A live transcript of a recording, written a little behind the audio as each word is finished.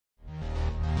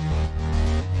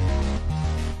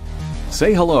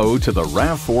Say hello to the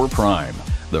RAV4 Prime,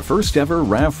 the first ever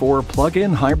RAV4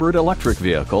 plug-in hybrid electric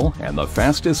vehicle and the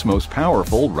fastest, most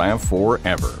powerful RAV4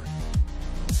 ever.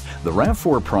 The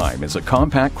RAV4 Prime is a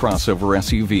compact crossover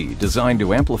SUV designed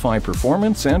to amplify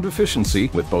performance and efficiency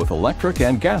with both electric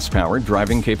and gas-powered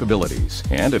driving capabilities,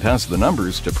 and it has the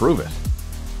numbers to prove it.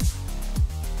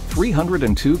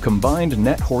 302 combined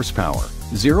net horsepower,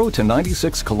 0 to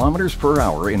 96 kilometers per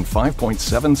hour in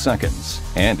 5.7 seconds,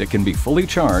 and it can be fully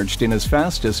charged in as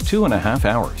fast as 2.5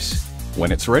 hours.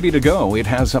 When it's ready to go, it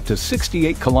has up to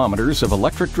 68 kilometers of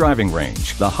electric driving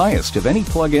range, the highest of any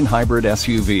plug-in hybrid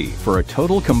SUV, for a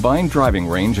total combined driving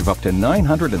range of up to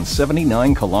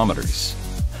 979 kilometers.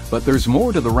 But there's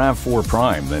more to the RAV4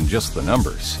 Prime than just the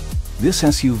numbers. This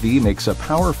SUV makes a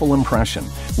powerful impression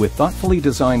with thoughtfully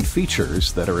designed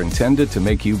features that are intended to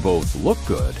make you both look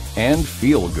good and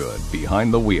feel good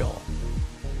behind the wheel.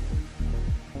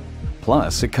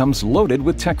 Plus, it comes loaded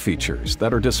with tech features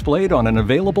that are displayed on an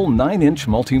available 9-inch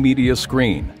multimedia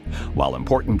screen, while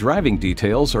important driving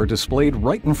details are displayed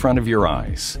right in front of your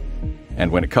eyes. And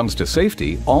when it comes to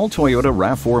safety, all Toyota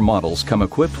RAV4 models come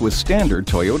equipped with standard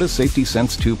Toyota Safety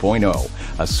Sense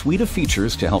 2.0, a suite of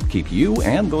features to help keep you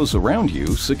and those around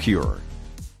you secure.